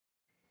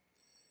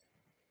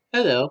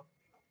Hello.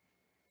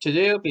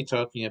 Today I'll be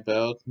talking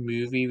about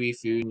movie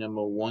review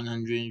number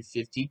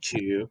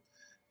 152,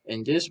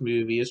 and this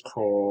movie is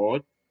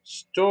called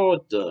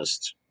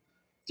Stardust.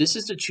 This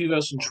is the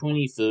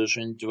 2020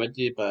 version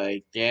directed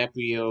by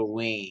Gabriel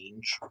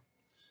Range,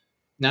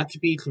 not to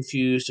be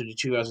confused with the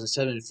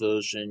 2007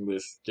 version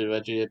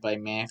directed by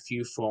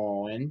Matthew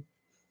Vaughn.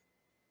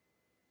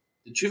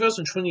 The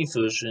 2020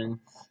 version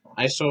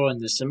I saw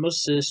on December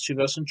 6,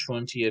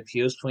 2020 at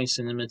Pierce Point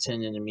Cinema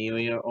 10 in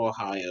Amelia,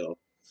 Ohio,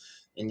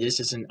 and this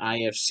is an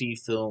IFC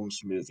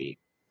Films movie.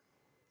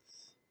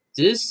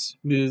 This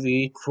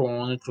movie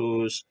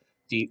chronicles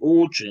the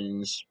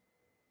origins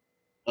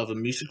of a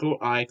musical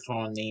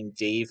icon named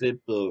David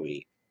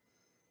Bowie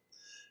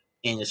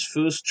and his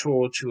first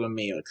tour to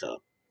America,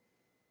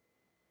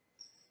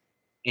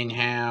 and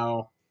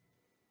how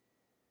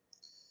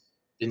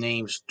the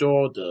name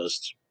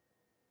Stardust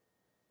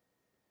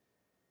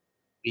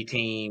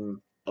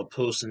became a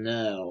person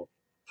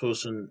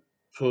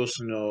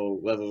personal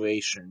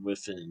revelation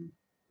within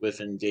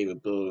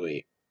David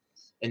Bowie,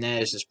 and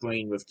that is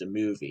explained with the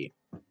movie.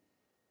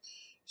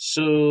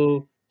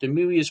 So the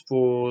movie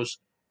explores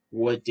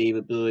what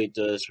David Bowie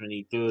does when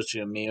he goes to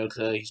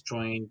America. He's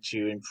trying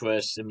to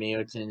impress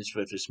Americans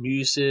with his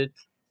music.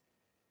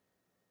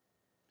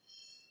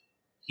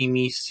 He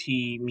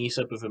meets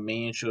up with a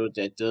manager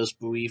that does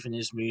believe in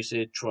his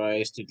music,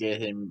 tries to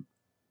get him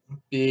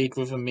big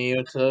with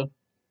America.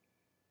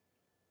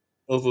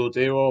 Although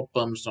they're all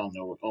bumps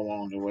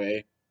along the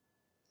way.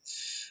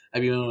 I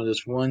remember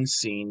this one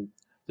scene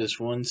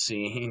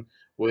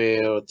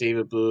where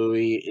David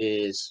Bowie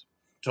is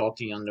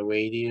talking on the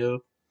radio,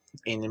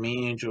 and the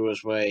manager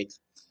was like,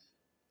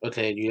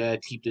 "Okay, you gotta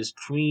keep this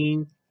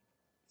clean,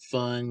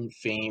 fun,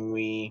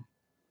 family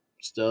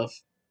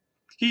stuff."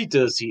 He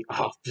does the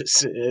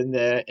opposite in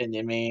that, and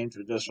the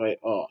manager just like,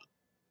 "Oh,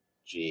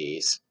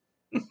 jeez."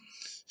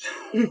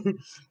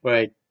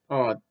 Like,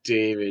 "Oh,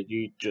 David,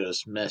 you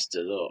just messed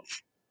it up."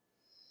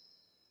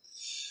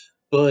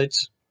 But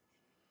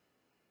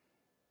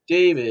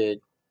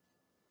David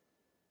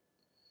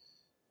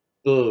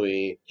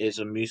Bowie is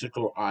a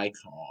musical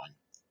icon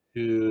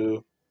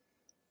who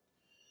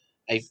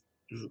I,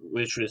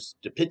 which was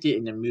depicted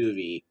in the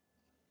movie.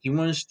 He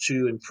wants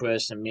to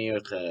impress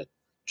America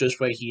just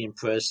like he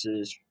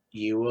impresses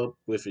Europe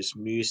with his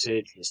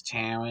music, his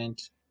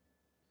talent,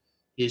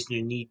 his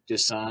unique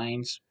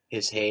designs,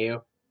 his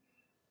hair,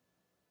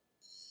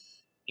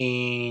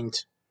 and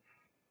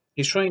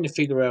he's trying to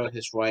figure out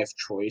his life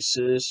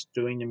choices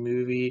during the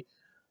movie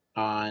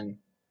on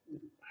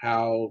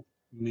how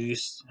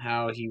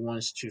he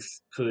wants to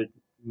put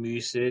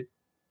music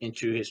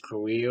into his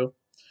career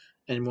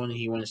and what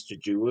he wants to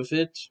do with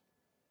it,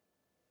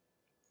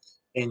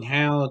 and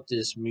how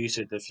this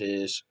music of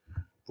his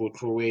will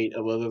create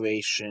a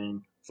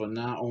revelation for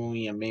not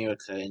only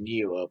America and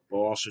Europe, but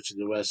also to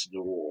the rest of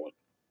the world.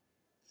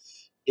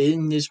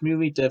 In this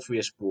movie, definitely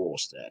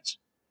explores that.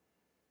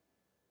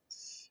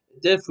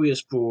 It definitely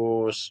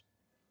explores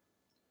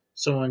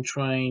someone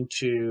trying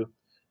to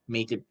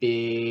make it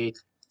big,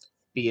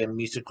 be a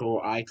musical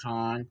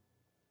icon.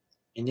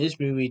 And this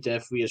movie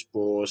definitely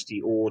explores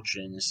the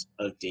origins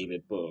of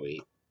David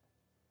Bowie,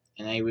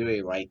 and I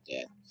really like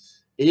that.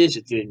 It is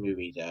a good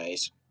movie,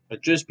 guys,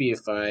 but just be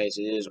advised,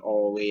 it is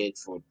all rated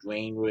for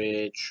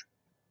language,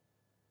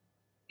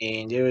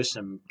 and there is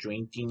some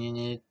drinking in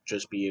it.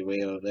 Just be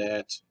aware of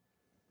that.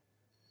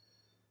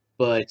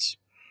 But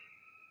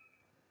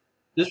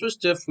this was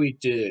definitely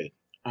good.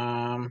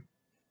 Um,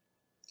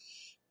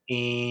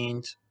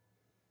 and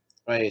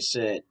like I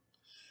said,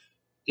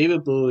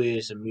 David Bowie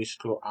is a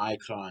musical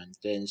icon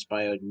that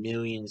inspired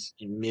millions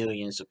and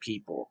millions of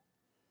people.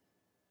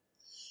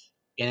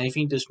 And I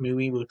think this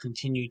movie will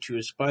continue to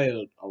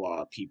inspire a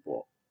lot of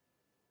people,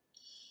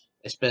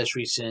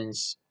 especially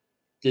since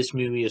this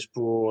movie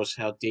explores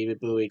how David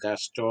Bowie got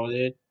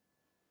started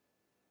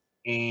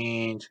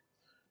and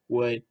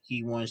what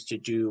he wants to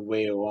do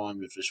later on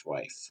with his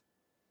wife.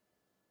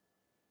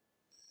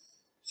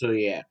 So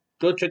yeah,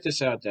 go check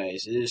this out,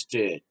 guys. It is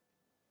good.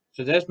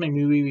 So that's my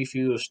movie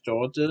review of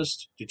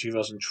Stardust, the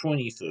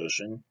 2020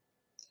 version.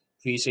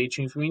 Please stay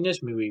tuned for my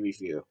next movie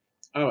review.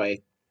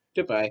 Alright,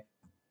 goodbye.